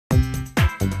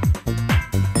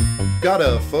Got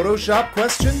a Photoshop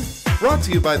question? Brought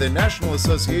to you by the National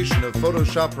Association of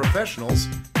Photoshop Professionals,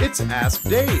 it's Ask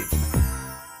Dave.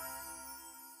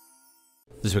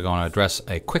 This week I want to address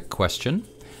a quick question,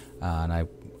 and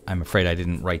I'm afraid I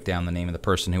didn't write down the name of the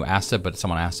person who asked it, but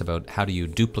someone asked about how do you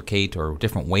duplicate, or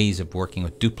different ways of working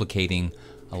with duplicating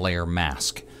a layer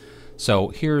mask. So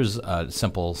here's a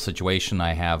simple situation.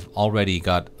 I have already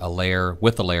got a layer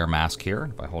with a layer mask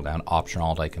here. If I hold down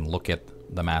Option-Alt, I can look at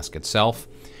the mask itself.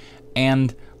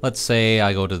 And let's say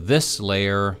I go to this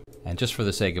layer, and just for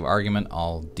the sake of argument,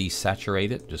 I'll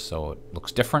desaturate it just so it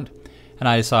looks different. And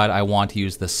I decide I want to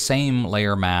use the same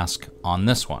layer mask on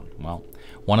this one. Well,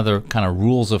 one of the kind of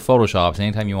rules of Photoshop is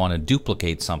anytime you want to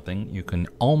duplicate something, you can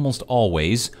almost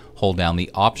always hold down the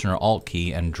Option or Alt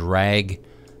key and drag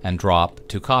and drop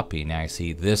to copy. Now you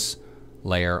see this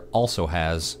layer also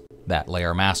has that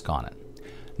layer mask on it.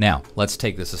 Now let's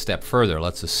take this a step further.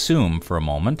 Let's assume for a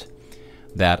moment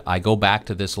that I go back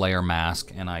to this layer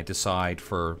mask and I decide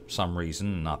for some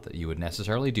reason, not that you would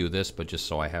necessarily do this, but just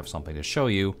so I have something to show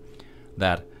you,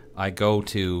 that I go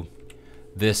to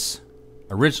this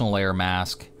original layer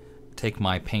mask, take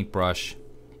my paintbrush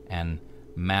and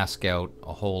mask out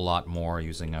a whole lot more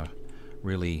using a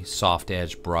really soft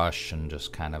edge brush and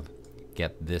just kind of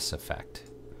get this effect.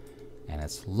 And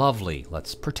it's lovely.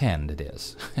 Let's pretend it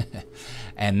is.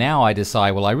 And now I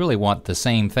decide, well, I really want the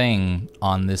same thing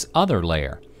on this other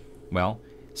layer. Well,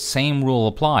 same rule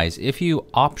applies. If you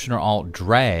Option or Alt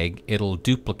drag, it'll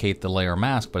duplicate the layer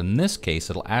mask, but in this case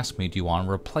it'll ask me, do you want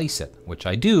to replace it? Which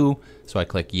I do, so I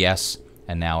click yes,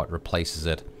 and now it replaces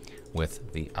it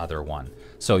with the other one.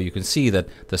 So you can see that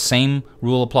the same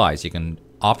rule applies. You can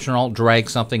Option or Alt drag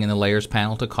something in the layers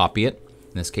panel to copy it.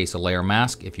 In this case, a layer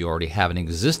mask. If you already have an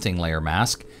existing layer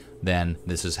mask, then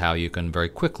this is how you can very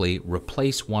quickly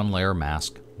replace one layer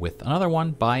mask with another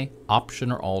one by Option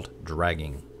or Alt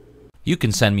dragging. You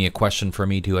can send me a question for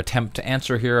me to attempt to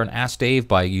answer here on Ask Dave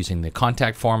by using the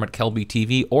contact form at Kelby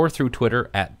TV or through Twitter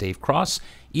at Dave Cross.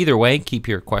 Either way, keep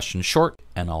your questions short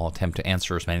and I'll attempt to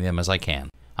answer as many of them as I can.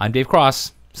 I'm Dave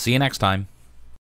Cross. See you next time.